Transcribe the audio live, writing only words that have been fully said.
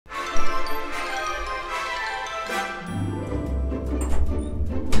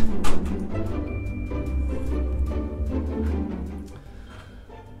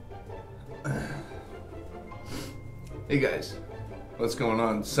Hey guys, what's going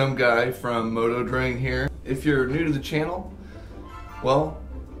on? Some guy from Moto Drang here. If you're new to the channel, well,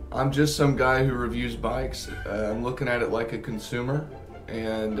 I'm just some guy who reviews bikes. I'm looking at it like a consumer,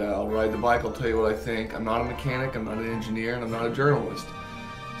 and I'll ride the bike, I'll tell you what I think. I'm not a mechanic, I'm not an engineer, and I'm not a journalist.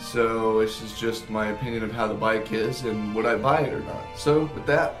 So this is just my opinion of how the bike is and would I buy it or not. So with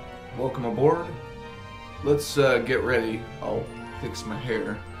that, welcome aboard. Let's get ready. I'll fix my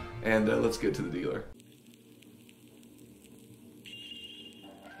hair and let's get to the dealer.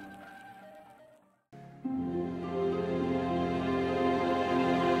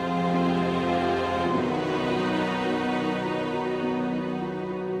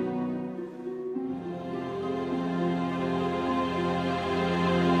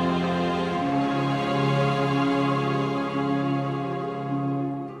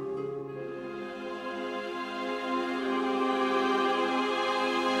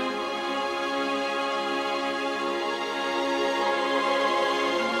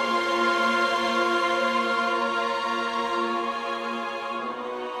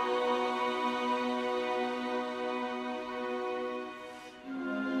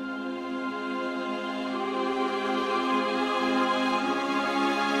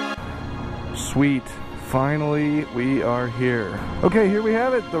 Sweet, finally we are here. Okay, here we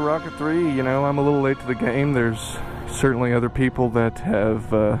have it, the Rocket 3. You know, I'm a little late to the game. There's certainly other people that have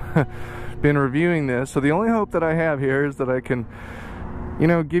been reviewing this, so the only hope that I have here is that I can, you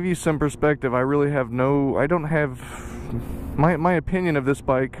know, give you some perspective. I really have I don't have my opinion of this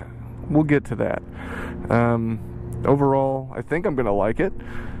bike. We'll get to that. Overall, I think I'm gonna like it,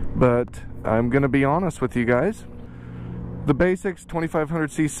 but I'm gonna be honest with you guys. The basics,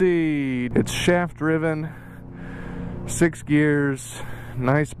 2500cc, it's shaft driven, 6 gears,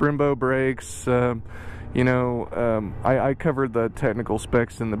 nice Brembo brakes. You know, I covered the technical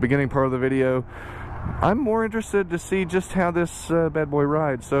specs in the beginning part of the video. I'm more interested to see just how this bad boy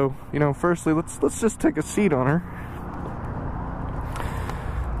rides. So, you know, firstly, let's just take a seat on her.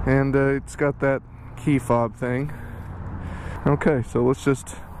 And it's got that key fob thing. Okay, so let's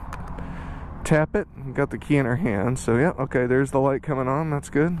just tap it. We've got the key in our hand, so yeah, okay, there's the light coming on. That's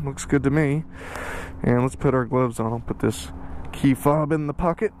good, looks good to me. And let's put our gloves on. I'll put this key fob in the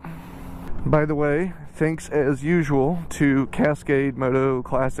pocket. By the way, thanks as usual to Cascade Moto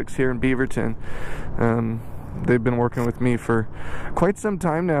Classics here in Beaverton. They've been working with me for quite some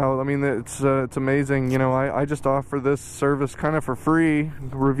time now. I mean, it's amazing. You know, I just offer this service kind of for free.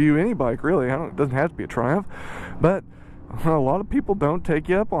 Review any bike, really. It doesn't have to be a Triumph, but a lot of people don't take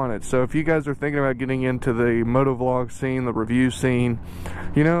you up on it. So if you guys are thinking about getting into the motovlog scene, the review scene,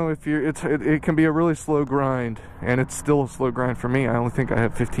 you know, it can be a really slow grind, and it's still a slow grind for me. I only think I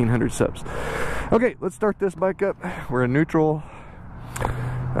have 1,500 subs. Okay, let's start this bike up. We're in neutral.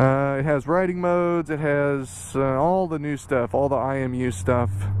 It has riding modes. It has all the new stuff, all the IMU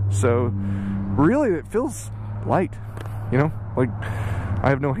stuff. So really, it feels light. You know, like I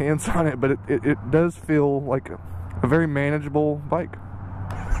have no hands on it, but it does feel like a very manageable bike.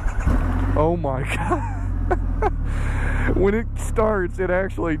 Oh my god. When it starts, it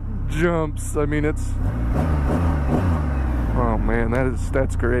actually jumps. I mean, it's, oh man,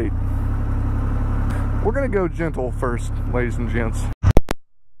 that's great. We're gonna go gentle first, ladies and gents.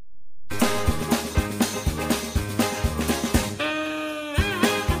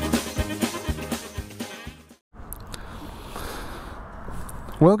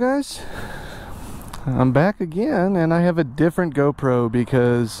 Well guys, I'm back again, and I have a different GoPro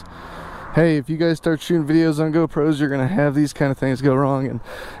because, hey, if you guys start shooting videos on GoPros, you're gonna have these kind of things go wrong.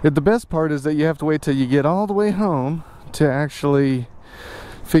 And the best part is that you have to wait till you get all the way home to actually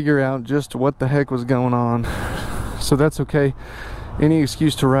figure out just what the heck was going on. So that's okay. Any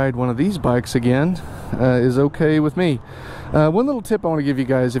excuse to ride one of these bikes again is okay with me. One little tip I want to give you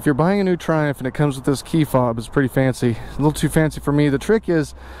guys: if you're buying a new Triumph and it comes with this key fob, it's pretty fancy. A little too fancy for me. The trick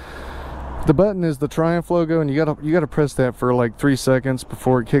is, the button is the Triumph logo, and you gotta press that for like 3 seconds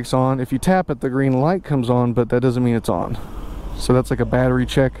before it kicks on. If you tap it, the green light comes on, but that doesn't mean it's on. So that's like a battery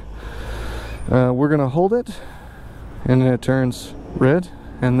check. We're gonna hold it, and then it turns red,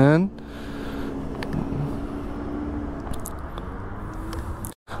 and then,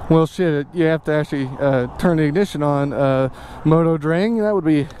 well, shit, you have to actually turn the ignition on. Moto Drang, that would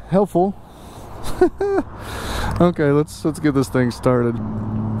be helpful. Okay, let's get this thing started.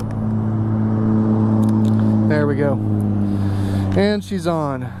 There we go. And she's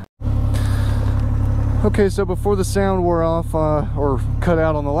on. Okay, so before the sound wore off or cut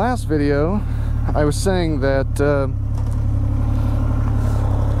out on the last video, I was saying that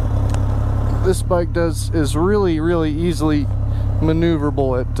this bike is really, easily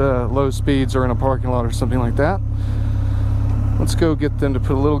maneuverable at low speeds or in a parking lot or something like that. Let's go get them to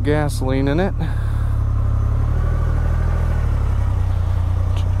put a little gasoline in it.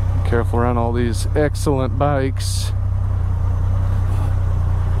 Careful around all these excellent bikes.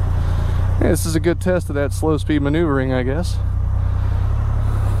 Yeah, this is a good test of that slow speed maneuvering, I guess.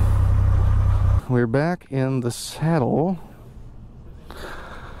 We're back in the saddle.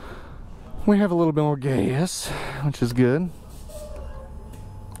 We have a little bit more gas, which is good.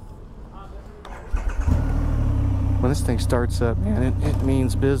 When this thing starts up, man, it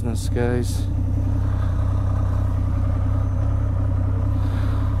means business, guys.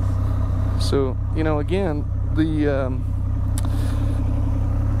 So, you know, again,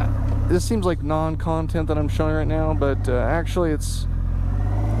 this seems like non-content that I'm showing right now, but actually it's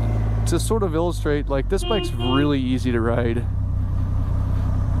to sort of illustrate, like, this bike's really easy to ride.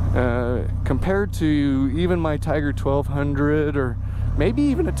 Compared to even my Tiger 1200 or maybe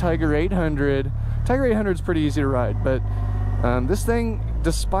even a Tiger 800. Tiger 800 is pretty easy to ride, but this thing,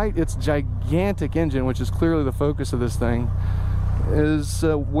 despite its gigantic engine, which is clearly the focus of this thing, is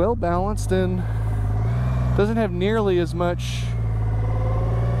well balanced and doesn't have nearly as much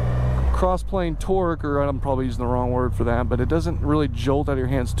cross-plane torque, or I'm probably using the wrong word for that, but it doesn't really jolt out of your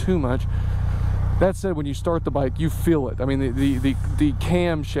hands too much. That said, when you start the bike, you feel it. I mean, the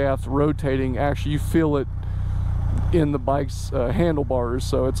camshaft rotating, actually, you feel it in the bike's handlebars,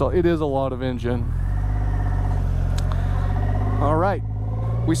 so it is a lot of engine. All right,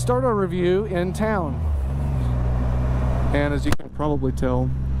 we start our review in town, and as you can probably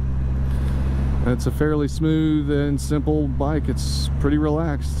tell, it's a fairly smooth and simple bike. It's pretty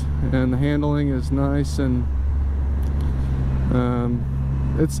relaxed, and the handling is nice, and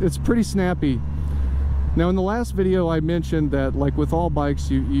it's pretty snappy. Now, in the last video I mentioned that, like with all bikes,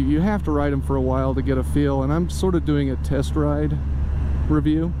 you have to ride them for a while to get a feel, and I'm sort of doing a test ride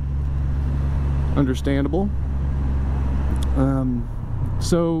review. Understandable.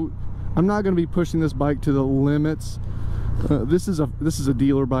 So I'm not going to be pushing this bike to the limits. This is a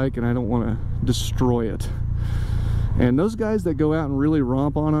dealer bike, and I don't want to destroy it. And those guys that go out and really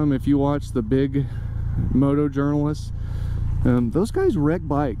romp on them, if you watch the big moto journalists, those guys wreck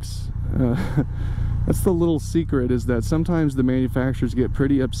bikes. That's the little secret, is that sometimes the manufacturers get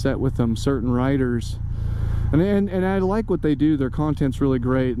pretty upset with them, certain riders. And I like what they do. Their content's really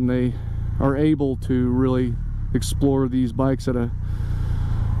great, and they are able to really explore these bikes at a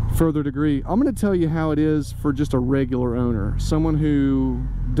further degree. I'm going to tell you how it is for just a regular owner, someone who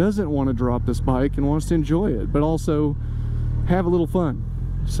doesn't want to drop this bike and wants to enjoy it, but also have a little fun.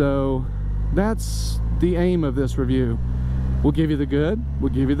 So that's the aim of this review. We'll give you the good,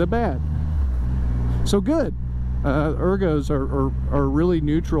 we'll give you the bad. So good. Ergos are really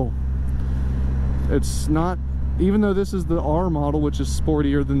neutral. It's not, even though this is the R model, which is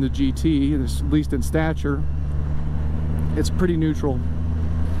sportier than the GT, at least in stature, it's pretty neutral.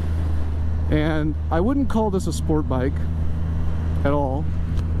 And I wouldn't call this a sport bike at all.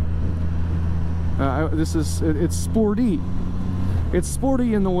 It's sporty. It's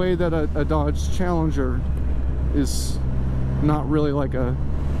sporty in the way that a Dodge Challenger is not really like a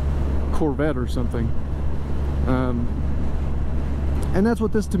Corvette or something. And that's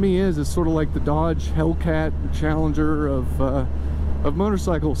what this to me is sort of like the Dodge Hellcat Challenger of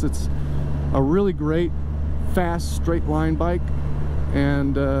motorcycles. It's a really great fast straight line bike,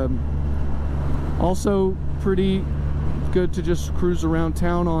 and also pretty good to just cruise around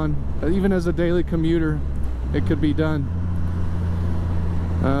town on. Even as a daily commuter, it could be done.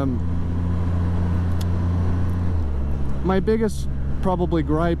 My biggest probably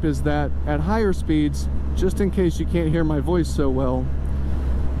gripe is that at higher speeds, just in case you can't hear my voice so well,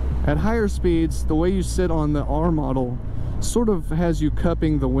 at higher speeds, the way you sit on the R model sort of has you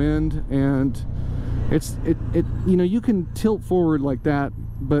cupping the wind, and you know, you can tilt forward like that,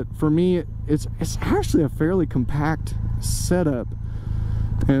 but for me it's actually a fairly compact setup,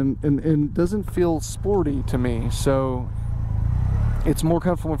 and doesn't feel sporty to me. So it's more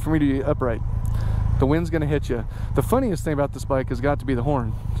comfortable for me to be upright. The wind's gonna hit you. The funniest thing about this bike has got to be the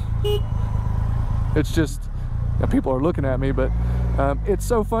horn. It's just, people are looking at me, but it's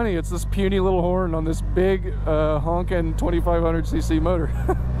so funny. It's this puny little horn on this big honking 2500cc motor.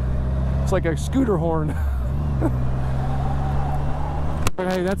 It's like a scooter horn.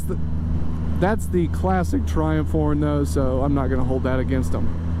 But hey, that's the classic Triumph horn though, so I'm not gonna hold that against them.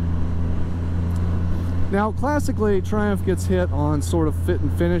 Now, classically, Triumph gets hit on sort of fit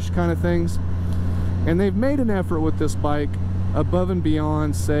and finish kind of things, and they've made an effort with this bike above and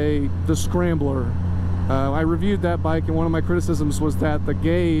beyond, say, the Scrambler. I reviewed that bike, and one of my criticisms was that the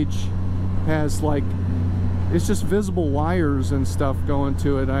gauge has, like, it's just visible wires and stuff going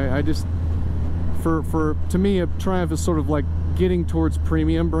to it. I just, to me, a Triumph is sort of like getting towards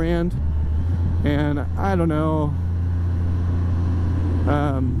premium brand, and I don't know.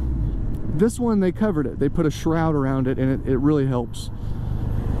 This one, they covered it. They put a shroud around it, and it really helps.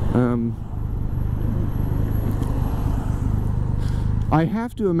 I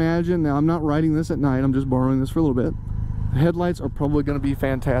have to imagine, now I'm not riding this at night, I'm just borrowing this for a little bit. The headlights are probably going to be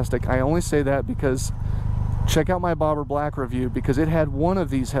fantastic. I only say that because check out my Bobber Black review, because it had one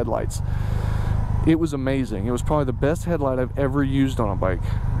of these headlights. It was amazing. It was probably the best headlight I've ever used on a bike.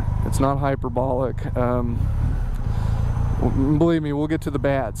 It's not hyperbolic. Believe me, we'll get to the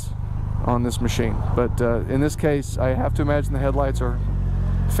bads on this machine, but in this case I have to imagine the headlights are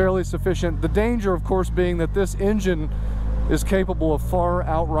fairly sufficient. The danger, of course, being that this engine is capable of far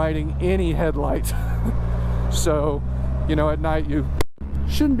outriding any headlight. So, you know, at night you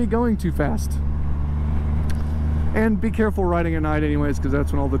shouldn't be going too fast, and be careful riding at night anyways, because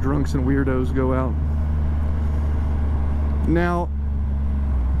that's when all the drunks and weirdos go out. Now,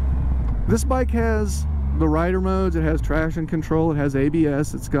 this bike has the rider modes, it has traction control, it has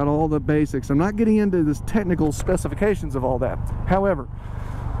ABS, it's got all the basics. I'm not getting into the technical specifications of all that. However,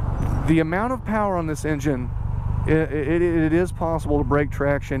 the amount of power on this engine, it is possible to break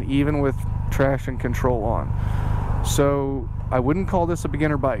traction even with traction control on. So I wouldn't call this a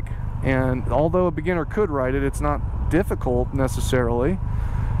beginner bike, and although a beginner could ride it, it's not difficult necessarily.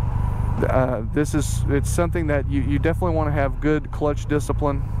 It's something that you definitely want to have good clutch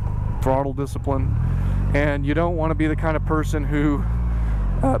discipline, throttle discipline, and you don't want to be the kind of person who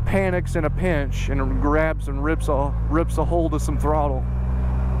panics in a pinch and grabs and rips a hold of some throttle,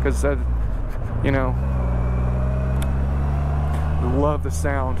 because that, you know, I love the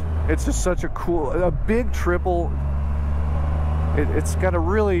sound. It's just such a big triple. It's got a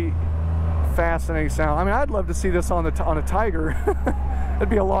really fascinating sound. I mean, I'd love to see this on a Tiger. It'd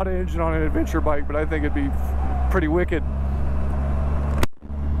be a lot of engine on an adventure bike, but I think it'd be pretty wicked.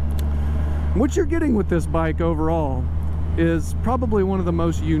 What you're getting with this bike overall is probably one of the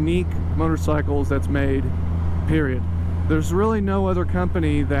most unique motorcycles that's made, period. There's really no other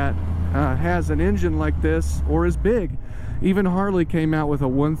company that has an engine like this or is big. Even Harley came out with a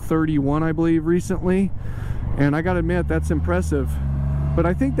 131, I believe, recently, and I gotta admit, that's impressive. But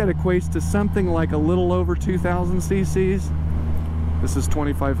I think that equates to something like a little over 2,000 cc's. This is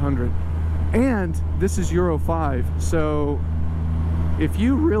 2,500, and this is Euro 5. So if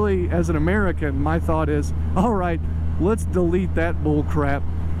you really, as an American, my thought is, all right, let's delete that bull crap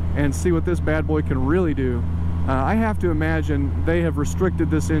and see what this bad boy can really do. I have to imagine they have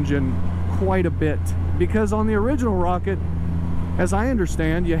restricted this engine quite a bit, because on the original Rocket, as I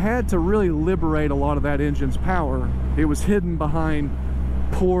understand, you had to really liberate a lot of that engine's power. It was hidden behind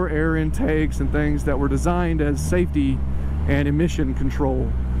poor air intakes and things that were designed as safety and emission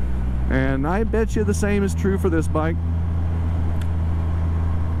control. And I bet you the same is true for this bike.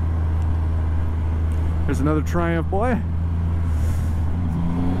 There's another Triumph, boy.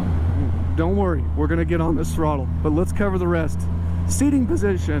 Don't worry, we're gonna get on this throttle, but let's cover the rest. Seating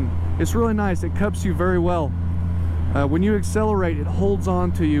position, it's really nice. It cups you very well. When you accelerate, it holds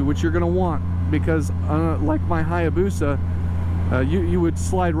on to you, which you're gonna want, because like my Hayabusa, you would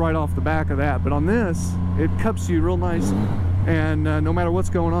slide right off the back of that, but on this, it cups you real nice, and no matter what's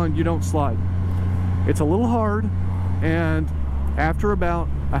going on, you don't slide. It's a little hard, and after about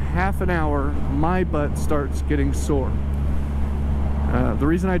a half an hour, my butt starts getting sore. The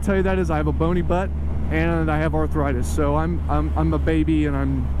reason I tell you that is I have a bony butt and I have arthritis, so I'm a baby, and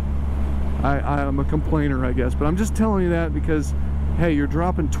I'm a complainer, I guess. But I'm just telling you that because, hey, you're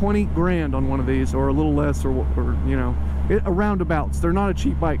dropping 20 grand on one of these, or a little less, or you know, roundabouts. They're not a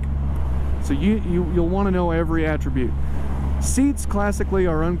cheap bike, so you'll want to know every attribute. Seats classically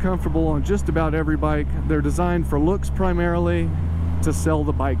are uncomfortable on just about every bike. They're designed for looks primarily, to sell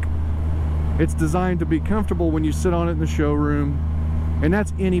the bike. It's designed to be comfortable when you sit on it in the showroom, and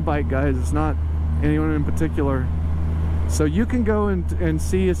that's any bike, guys. It's not anyone in particular. So you can go and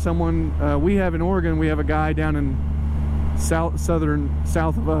see someone. We have in Oregon, we have a guy down in south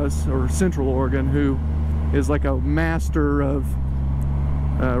of us, or Central Oregon, who is like a master of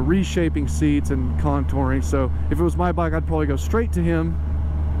reshaping seats and contouring. So if it was my bike, I'd probably go straight to him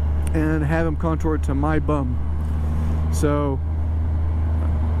and have him contour it to my bum. So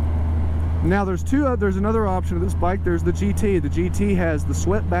now there's another option of this bike. There's the GT. The GT has the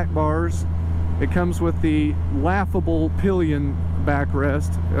swept back bars. It comes with the laughable pillion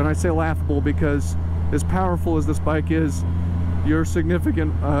backrest, and I say laughable because, as powerful as this bike is, your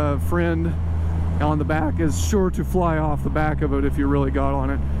significant friend on the back is sure to fly off the back of it if you really got on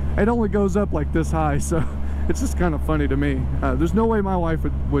it. It only goes up like this high, so it's just kind of funny to me. There's no way my wife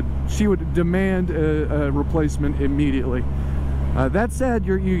would demand a replacement immediately. That said,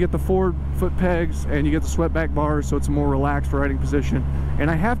 you get the 4-foot pegs and you get the swept back bars, so it's a more relaxed riding position. And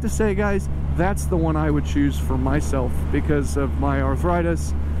I have to say, guys, that's the one I would choose for myself because of my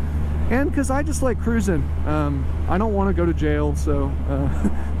arthritis and because I just like cruising. I don't want to go to jail, so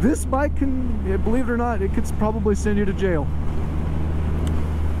this bike can, believe it or not, it could probably send you to jail.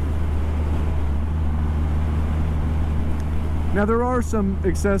 Now there are some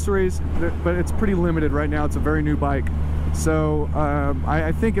accessories, but it's pretty limited right now. It's a very new bike. So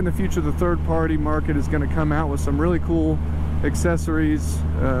I think in the future the third-party market is going to come out with some really cool accessories,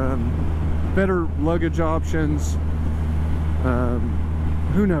 better luggage options,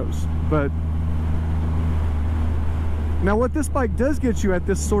 who knows. But now what this bike does get you at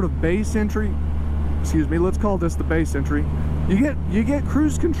this sort of base entry, excuse me, let's call this the base entry, you get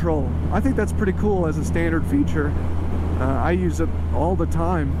cruise control. I think that's pretty cool as a standard feature. I use it all the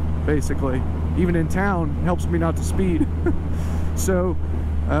time, basically. Even in town, helps me not to speed. So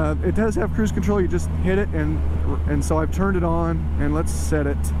it does have cruise control. You just hit it, and so I've turned it on, and let's set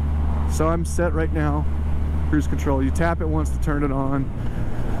it. So I'm set right now, cruise control. You tap it once to turn it on.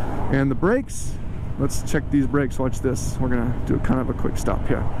 And the brakes, let's check these brakes. Watch this. We're gonna do kind of a quick stop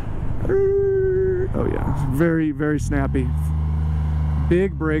here. Oh yeah, very, very snappy.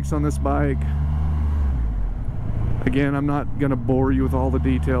 Big brakes on this bike. Again, I'm not gonna bore you with all the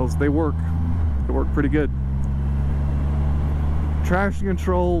details. They work pretty good. Traction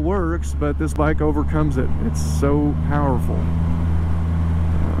control works, but this bike overcomes it. It's so powerful.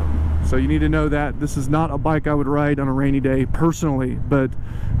 So you need to know that this is not a bike I would ride on a rainy day personally, but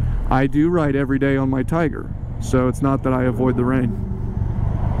I do ride every day on my Tiger. So it's not that I avoid the rain.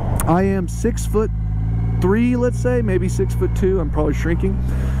 I am 6'3", let's say, maybe 6'2". I'm probably shrinking.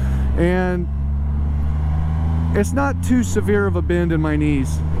 And it's not too severe of a bend in my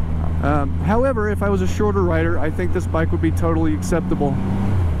knees. However, if I was a shorter rider, I think this bike would be totally acceptable.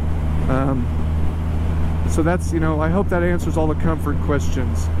 So that's, you know, I hope that answers all the comfort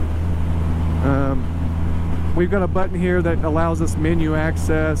questions. We've got a button here that allows us menu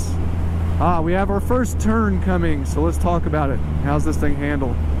access. We have our first turn coming, so let's talk about it. How's this thing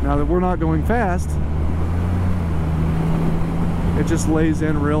handle? Now that we're not going fast, it just lays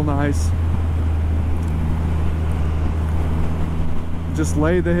in real nice. Just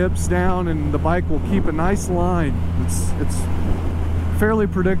lay the hips down and the bike will keep a nice line. It's fairly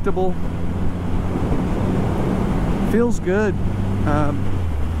predictable. Feels good.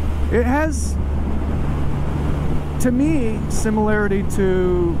 It has, to me, similarity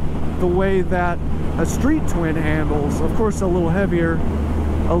to the way that a street twin handles. Of course, a little heavier,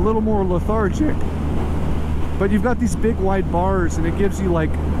 a little more lethargic, but you've got these big wide bars and it gives you like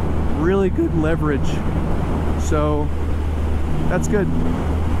really good leverage. So that's good.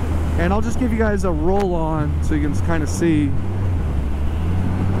 And I'll just give you guys a roll on so you can kind of see.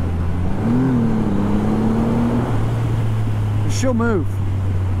 She'll move.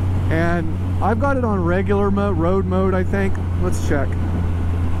 And I've got it on regular mode, road mode, I think. Let's check.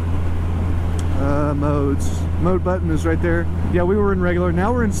 Modes. Mode button is right there. Yeah, we were in regular.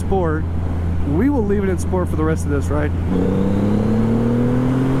 Now we're in sport. We will leave it in sport for the rest of this, right?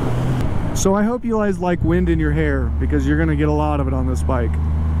 So I hope you guys like wind in your hair, because you're gonna get a lot of it on this bike.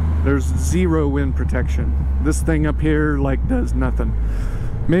 There's zero wind protection. This thing up here like does nothing.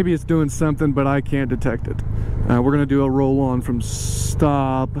 Maybe it's doing something, but I can't detect it. We're gonna do a roll on from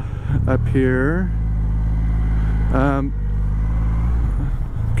stop up here.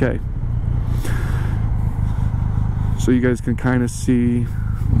 Okay. So you guys can kind of see.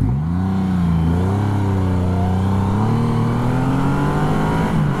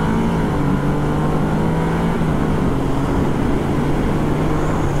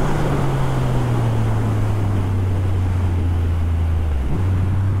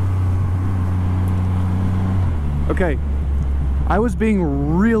 Okay, I was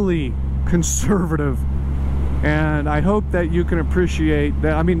being really conservative, and I hope that you can appreciate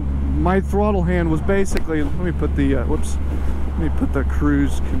that. I mean, my throttle hand was basically, let me put the, whoops, let me put the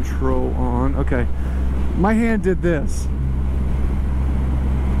cruise control on. Okay, my hand did this.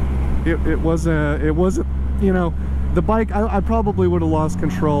 It wasn't, you know, the bike, I probably would have lost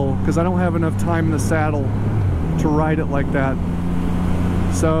control because I don't have enough time in the saddle to ride it like that.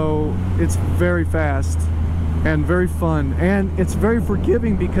 So it's very fast and very fun, and it's very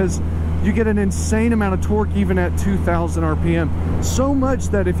forgiving because you get an insane amount of torque even at 2,000 RPM. So much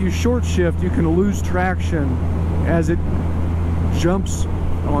that if you short shift, you can lose traction as it jumps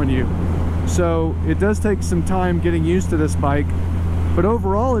on you. So it does take some time getting used to this bike, but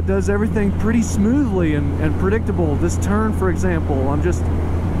overall it does everything pretty smoothly and predictable. This turn, for example, I'm just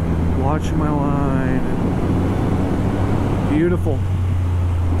watching my line. And, you know, the bike, I probably would have lost control because I don't have enough time in the saddle to ride it like that. So it's very fast and very fun. Beautiful.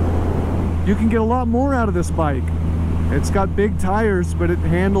 You can get a lot more out of this bike. It's got big tires, but it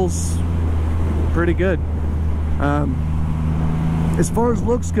handles pretty good. As far as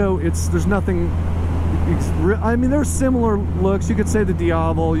looks go, there's nothing. I mean, there's similar looks. You could say the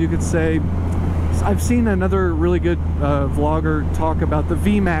Diavel. You could say, I've seen another really good vlogger talk about the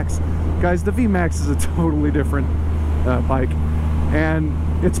VMAX. Guys, the VMAX is a totally different bike, and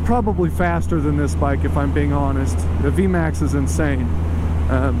it's probably faster than this bike, if I'm being honest. The VMAX is insane.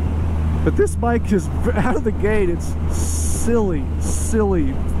 But this bike is, out of the gate, it's silly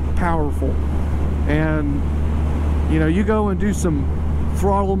powerful. And, you know, you go and do some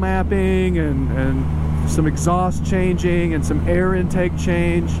throttle mapping and some exhaust changing and some air intake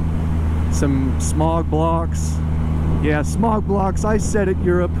change, some smog blocks. Yeah, smog blocks, I said it,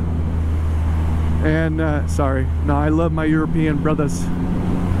 Europe. And, sorry, no, I love my European brothers.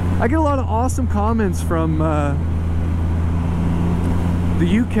 I get a lot of awesome comments from the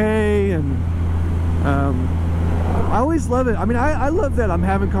UK, and I always love it. I mean, I love that I'm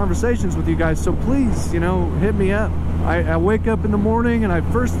having conversations with you guys, so please, you know, hit me up. I wake up in the morning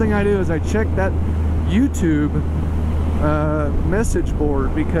and first thing I do is I check that YouTube message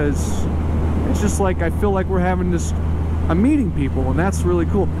board, because it's just like, I feel like we're having this, I'm meeting people, and that's really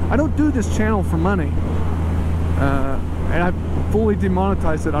cool. I don't do this channel for money, and I fully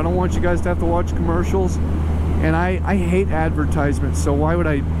demonetized it. I don't want you guys to have to watch commercials, and I hate advertisements, so why would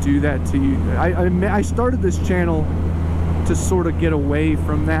I do that to you? I started this channel to sort of get away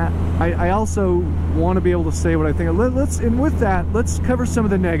from that. I also want to be able to say what I think. And with that, let's cover some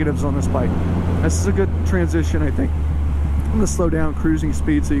of the negatives on this bike. This is a good transition, I think. I'm going to slow down cruising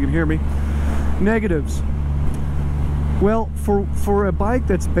speed so you can hear me. Negatives. Well, for a bike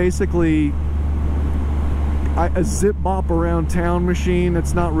that's basically a zip bop around town machine,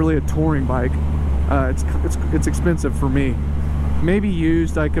 it's not really a touring bike. It's expensive for me. Maybe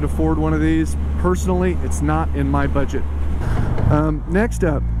used, I could afford one of these. Personally, it's not in my budget. Next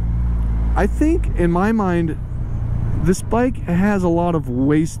up, I think in my mind, this bike has a lot of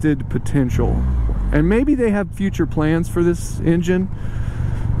wasted potential, and maybe they have future plans for this engine,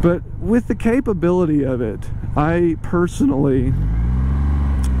 but with the capability of it, I personally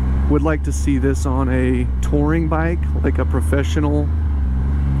would like to see this on a touring bike, like a professional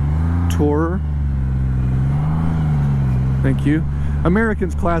tourer. Thank you.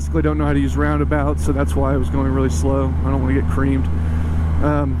 Americans classically don't know how to use roundabouts, so that's why I was going really slow. I don't want to get creamed.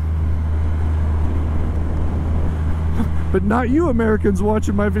 But not you Americans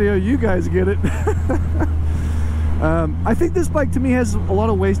watching my video, you guys get it. I think this bike to me has a lot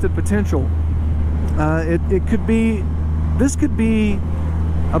of wasted potential. It could be, this could be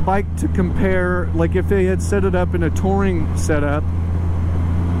a bike to compare, like if they had set it up in a touring setup,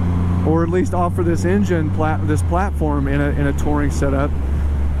 or at least offer this engine, this platform in a touring setup,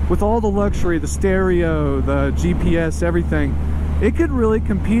 with all the luxury, the stereo, the GPS, everything. It could really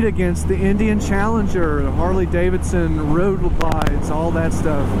compete against the Indian Challenger, the Harley Davidson road glides, all that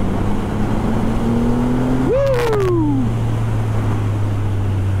stuff. Woo!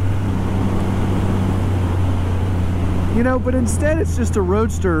 You know, but instead it's just a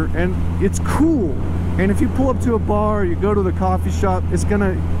roadster, and it's cool. And if you pull up to a bar, you go to the coffee shop,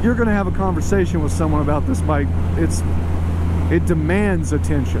 you're gonna have a conversation with someone about this bike. It demands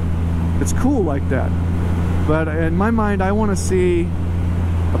attention. It's cool like that. But in my mind, I want to see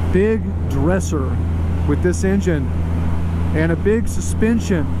a big dresser with this engine and a big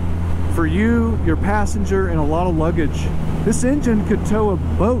suspension for you, your passenger, and a lot of luggage. This engine could tow a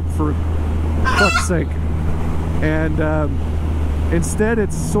boat, for fuck's sake. And instead,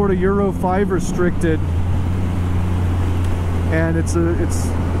 it's sort of Euro 5 restricted, and it's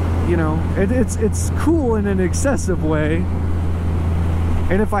you know, it's cool in an excessive way.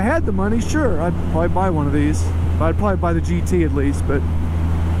 And if I had the money, sure, I'd probably buy one of these. I'd probably buy the GT at least, but...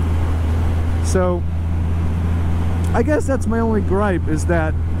 So, I guess that's my only gripe, is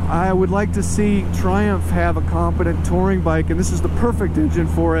that I would like to see Triumph have a competent touring bike, and this is the perfect engine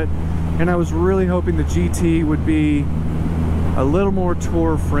for it. And I was really hoping the GT would be a little more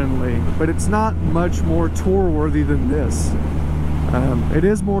tour friendly, but it's not much more tour worthy than this. It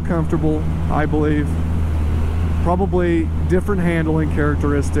is more comfortable, I believe. Probably different handling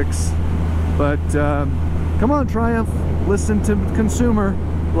characteristics, but come on, Triumph, listen to the consumer.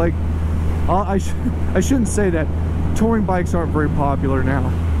 Like, I shouldn't say that. Touring bikes aren't very popular now,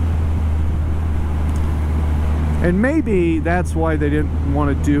 and maybe that's why they didn't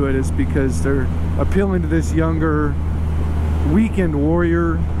want to do it, is because they're appealing to this younger weekend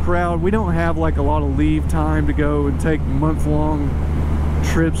warrior crowd. We don't have like a lot of leave time to go and take month-long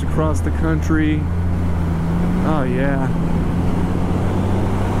trips across the country. Oh yeah,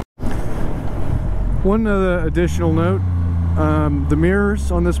 One additional note, the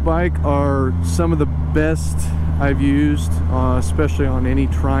mirrors on this bike are some of the best I've used, especially on any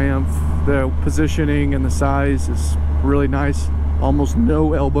Triumph. The positioning and the size is really nice. Almost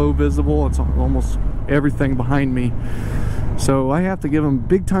no elbow visible. It's almost everything behind me. So I have to give them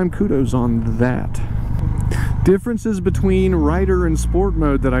big time kudos on that. Differences between rider and sport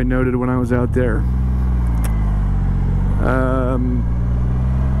mode that I noted when I was out there.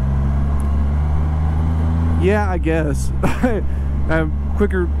 Yeah, I guess.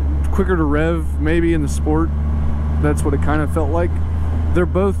 quicker to rev maybe in the sport. That's what it kind of felt like. They're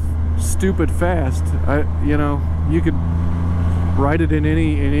both stupid fast. You know, you could ride it in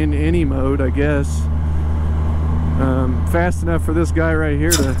any mode, I guess. Fast enough for this guy right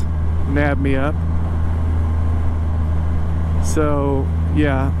here to nab me up. So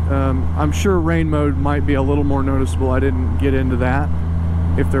yeah, I'm sure rain mode might be a little more noticeable. I didn't get into that,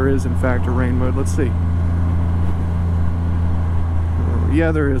 if there is in fact a rain mode. Let's see.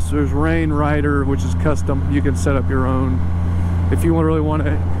 Yeah, there is. There's rain rider, which is custom. You can set up your own. If you really want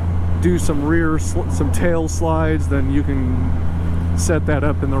to do some some tail slides, then you can set that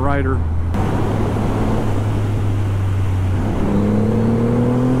up in the rider.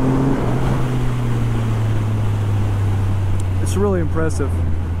 It's really impressive.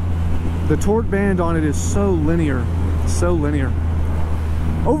 The torque band on it is so linear, so linear.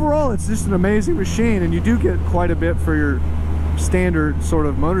 Overall, it's just an amazing machine, and you do get quite a bit for your standard sort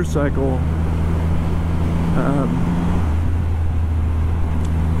of motorcycle.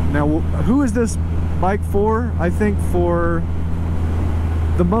 Now, who is this bike for? I think for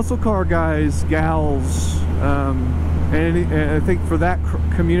the muscle car guys, gals, and I think for that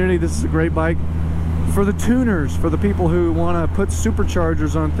community, this is a great bike. For the tuners, for the people who want to put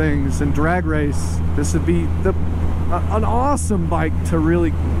superchargers on things and drag race, this would be an awesome bike to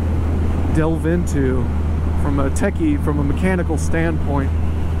really delve into from a techie, from a mechanical standpoint.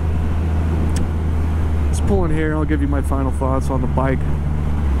 Let's pull in here and I'll give you my final thoughts on the bike.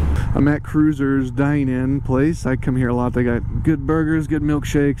 I'm at Cruiser's Dine-In place. I come here a lot. They got good burgers, good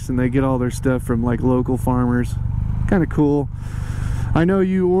milkshakes, and they get all their stuff from like local farmers. Kind of cool. I know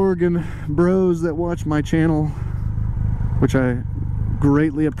you Oregon bros that watch my channel, which I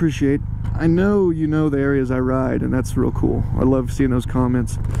greatly appreciate. I know you know the areas I ride, and that's real cool. I love seeing those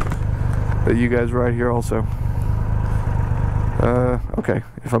comments that you guys ride here also. Okay,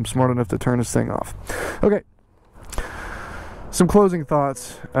 if I'm smart enough to turn this thing off. Okay, some closing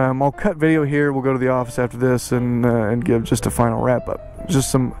thoughts. I'll cut video here. We'll go to the office after this and give just a final wrap up.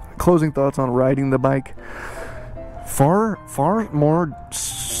 Just some closing thoughts on riding the bike. Far more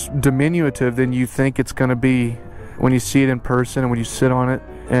diminutive than you think it's going to be when you see it in person and when you sit on it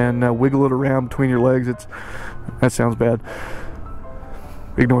and wiggle it around between your legs. That sounds bad.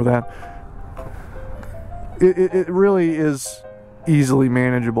 Ignore that. It really is easily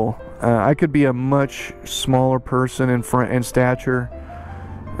manageable. I could be a much smaller person in stature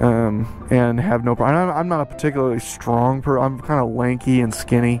and have no problem. I'm not a particularly strong person. I'm kind of lanky and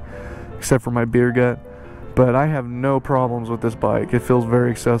skinny, except for my beer gut. But I have no problems with this bike. It feels very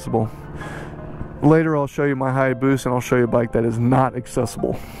accessible. Later I'll show you my Hayabusa and I'll show you a bike that is not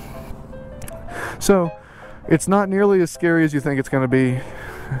accessible. So it's not nearly as scary as you think it's going to be.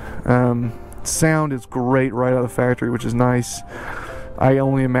 Sound is great right out of the factory, which is nice. I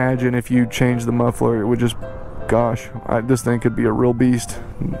only imagine if you change the muffler, it would just, gosh, this thing could be a real beast.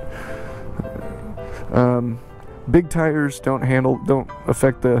 Big tires don't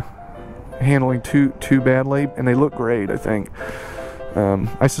affect the handling too badly, and they look great, I think.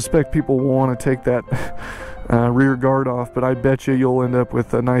 I suspect people will want to take that rear guard off, but I bet you'll end up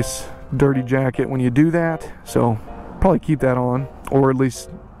with a nice dirty jacket when you do that, so probably keep that on, or at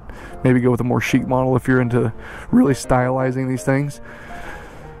least maybe go with a more chic model if you're into really stylizing these things.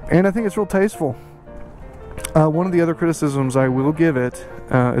 And I think it's real tasteful. One of the other criticisms I will give it,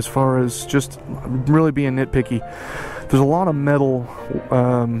 as far as just really being nitpicky, there's a lot of metal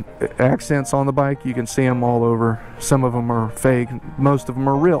accents on the bike. You can see them all over. Some of them are fake. Most of them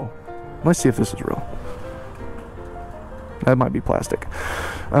are real. Let's see if this is real. That might be plastic.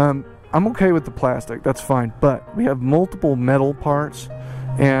 I'm okay with the plastic. That's fine. But we have multiple metal parts.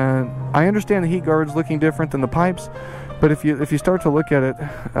 And I understand the heat guard's looking different than the pipes. But if you start to look at it,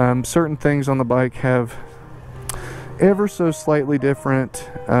 certain things on the bike have ever so slightly different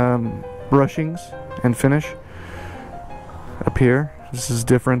brushings and finish. Up here, this is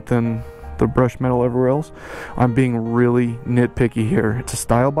different than the brushed metal everywhere else. I'm being really nitpicky here. It's a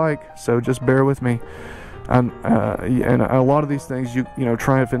style bike, so just bear with me. And a lot of these things, you know,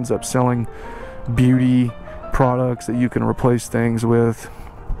 Triumph ends up selling beauty products that you can replace things with.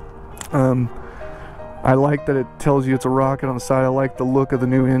 I like that it tells you it's a rocket on the side. I like the look of the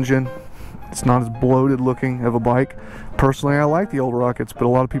new engine. It's not as bloated looking of a bike. Personally, I like the old rockets, but a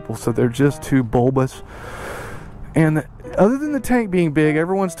lot of people said they're just too bulbous. And other than the tank being big,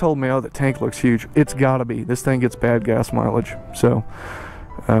 everyone's told me, oh, the tank looks huge. It's gotta be. This thing gets bad gas mileage. So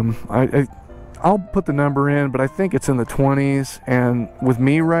I'll put the number in, but I think it's in the 20s. And with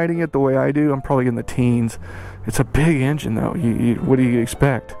me riding it the way I do, I'm probably in the teens. It's a big engine though. What do you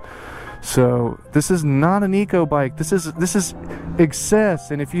expect? So this is not an eco bike. This is excess,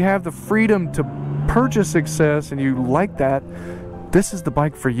 and if you have the freedom to purchase excess and you like that, this is the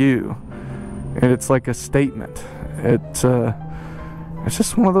bike for you. And it's like a statement. It's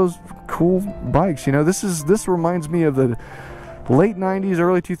just one of those cool bikes, you know. This reminds me of the late 90s,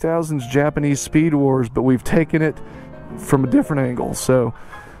 early 2000s Japanese speed wars, but we've taken it from a different angle. So,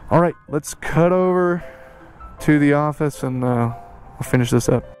 all right, let's cut over to the office and I'll finish this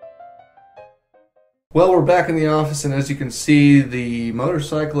up. Well, we're back in the office, and as you can see, the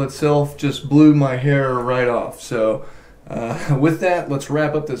motorcycle itself just blew my hair right off. So with that, let's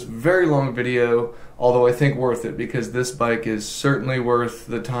wrap up this very long video, although I think worth it, because this bike is certainly worth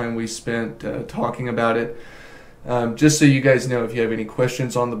the time we spent talking about it. Just so you guys know, if you have any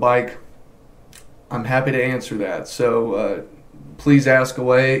questions on the bike, I'm happy to answer that. So please ask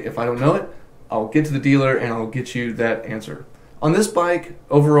away. If I don't know it, I'll get to the dealer and I'll get you that answer. On this bike,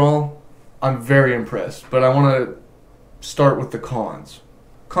 overall, I'm very impressed, but I want to start with the cons.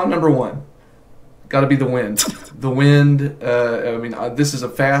 Con number one, got to be the wind. The wind, I mean, this is a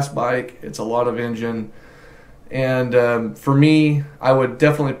fast bike. It's a lot of engine. And for me, I would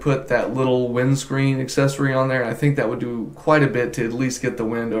definitely put that little windscreen accessory on there. I think that would do quite a bit to at least get the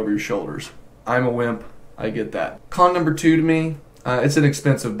wind over your shoulders. I'm a wimp. I get that. Con number two to me, it's an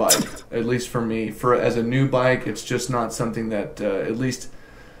expensive bike, at least for me. As a new bike, it's just not something that, at least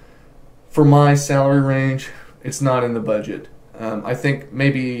for my salary range, it's not in the budget. I think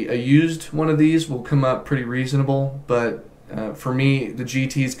maybe a used one of these will come up pretty reasonable, but for me, the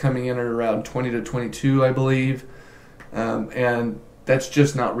GT's coming in at around 20 to 22, I believe, and that's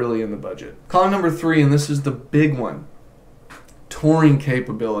just not really in the budget. Con number three, and this is the big one, touring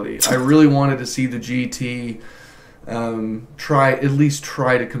capability. I really wanted to see the GT at least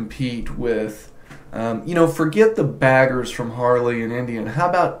try to compete with, you know, forget the baggers from Harley and Indian. How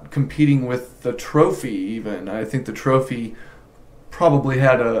about competing with the Trophy even? I think the Trophy probably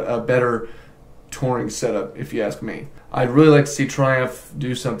had a better touring setup, if you ask me. I'd really like to see Triumph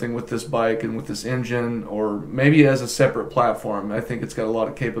do something with this bike and with this engine, or maybe as a separate platform. I think it's got a lot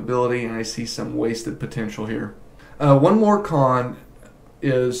of capability, and I see some wasted potential here. One more con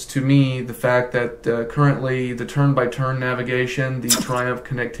is, to me, the fact that currently the turn-by-turn navigation, the Triumph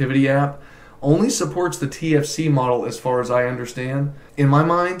connectivity app, only supports the TFC model as far as I understand. In my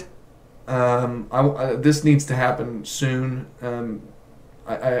mind, this needs to happen soon.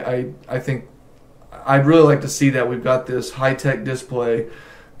 I think I'd really like to see that we've got this high-tech display,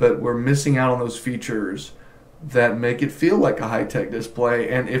 but we're missing out on those features that make it feel like a high-tech display.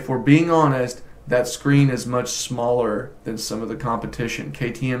 And if we're being honest, that screen is much smaller than some of the competition.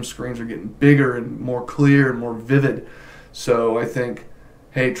 KTM screens are getting bigger and more clear and more vivid. So I think,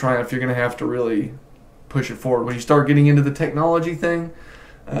 hey, Triumph, you're going to have to really push it forward. When you start getting into the technology thing,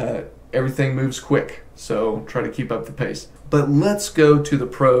 everything moves quick. So try to keep up the pace. But let's go to the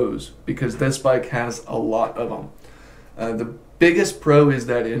pros, because this bike has a lot of them. The biggest pro is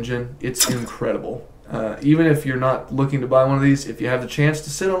that engine. It's incredible. Even if you're not looking to buy one of these, if you have the chance to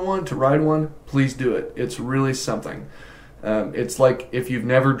sit on one, to ride one, please do it. It's really something. It's like if you've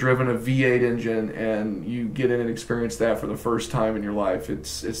never driven a V8 engine and you get in and experience that for the first time in your life.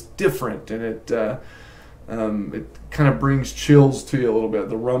 It's different, and it kind of brings chills to you a little bit.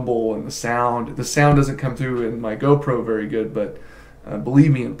 The rumble and the sound. The sound doesn't come through in my GoPro very good, but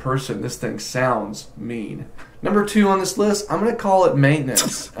believe me, in person, this thing sounds mean. Number two on this list, I'm going to call it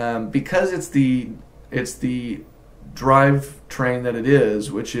maintenance, because it's the drivetrain that it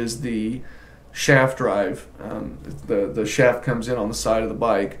is, which is the shaft drive. The shaft comes in on the side of the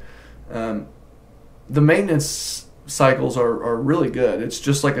bike. The maintenance cycles are really good. It's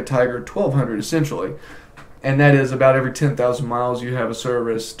just like a Tiger 1200 essentially, and that is about every 10,000 miles you have a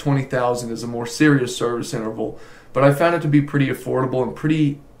service. 20,000 is a more serious service interval, but I found it to be pretty affordable and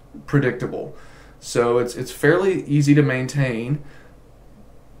pretty predictable. So it's fairly easy to maintain.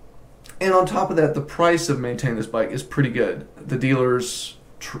 And on top of that, the price of maintaining this bike is pretty good. The dealers,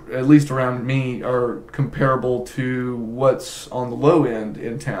 at least around me, are comparable to what's on the low end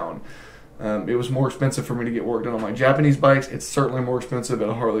in town. It was more expensive for me to get work done on my Japanese bikes. It's certainly more expensive at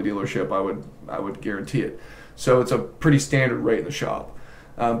a Harley dealership, I would guarantee it. So it's a pretty standard rate in the shop.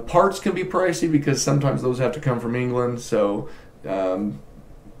 Parts can be pricey because sometimes those have to come from England, so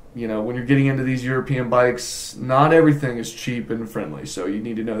you know, when you're getting into these European bikes, not everything is cheap and friendly, so you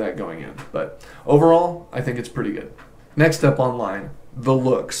need to know that going in. But overall, I think it's pretty good. Next up online, the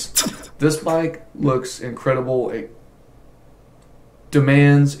looks. This bike looks incredible. It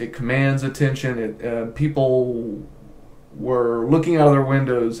commands attention. People were looking out of their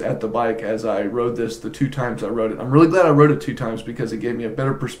windows at the bike as I rode this the 2 times I rode it. I'm really glad I rode it 2 times because it gave me a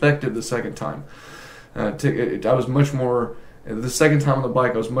better perspective the second time. I was much more, the second time on the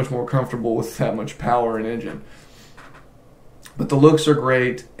bike, I was much more comfortable with that much power and engine. But the looks are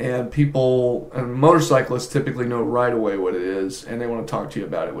great, and people and motorcyclists typically know right away what it is, and they want to talk to you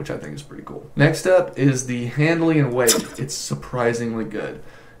about it, which I think is pretty cool. Next up is the handling and weight. It's surprisingly good.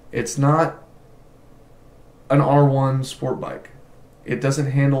 It's not an R1 sport bike. It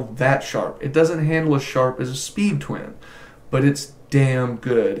doesn't handle that sharp. It doesn't handle as sharp as a Speed Twin, but it's damn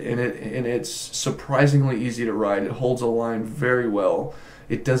good, and it's surprisingly easy to ride. It holds a line very well.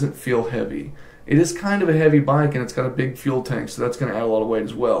 It doesn't feel heavy. It is kind of a heavy bike, and it's got a big fuel tank, so that's going to add a lot of weight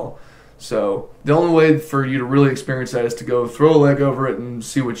as well. So the only way for you to really experience that is to go throw a leg over it and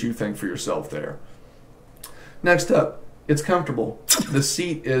see what you think for yourself there. Next up, it's comfortable. The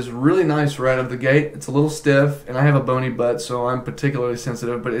seat is really nice right out of the gate. It's a little stiff, and I have a bony butt, so I'm particularly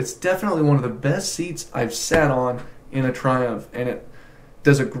sensitive, but it's definitely one of the best seats I've sat on in a Triumph, and it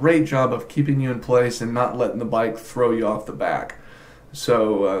does a great job of keeping you in place and not letting the bike throw you off the back.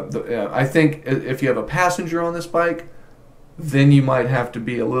 So I think if you have a passenger on this bike, then you might have to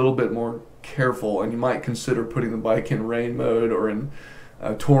be a little bit more careful, and you might consider putting the bike in rain mode or in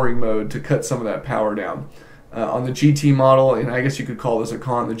touring mode to cut some of that power down. On the GT model, and I guess you could call this a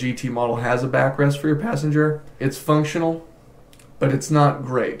con, the GT model has a backrest for your passenger. It's functional, but it's not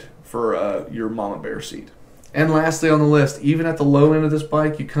great for your mama bear seat. And lastly on the list, even at the low end of this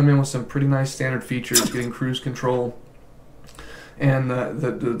bike, you come in with some pretty nice standard features, getting cruise control, and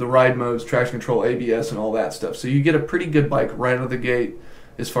the ride modes, traction control, ABS, and all that stuff. So you get a pretty good bike right out of the gate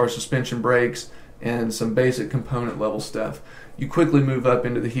as far as suspension, brakes, and some basic component level stuff. You quickly move up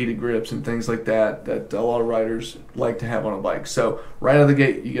into the heated grips and things like that that a lot of riders like to have on a bike. So right out of the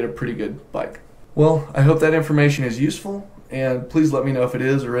gate, you get a pretty good bike. Well, I hope that information is useful, and please let me know if it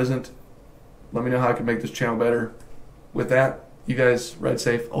is or isn't. Let me know how I can make this channel better. With that, you guys ride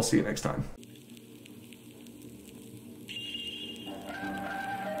safe. I'll see you next time.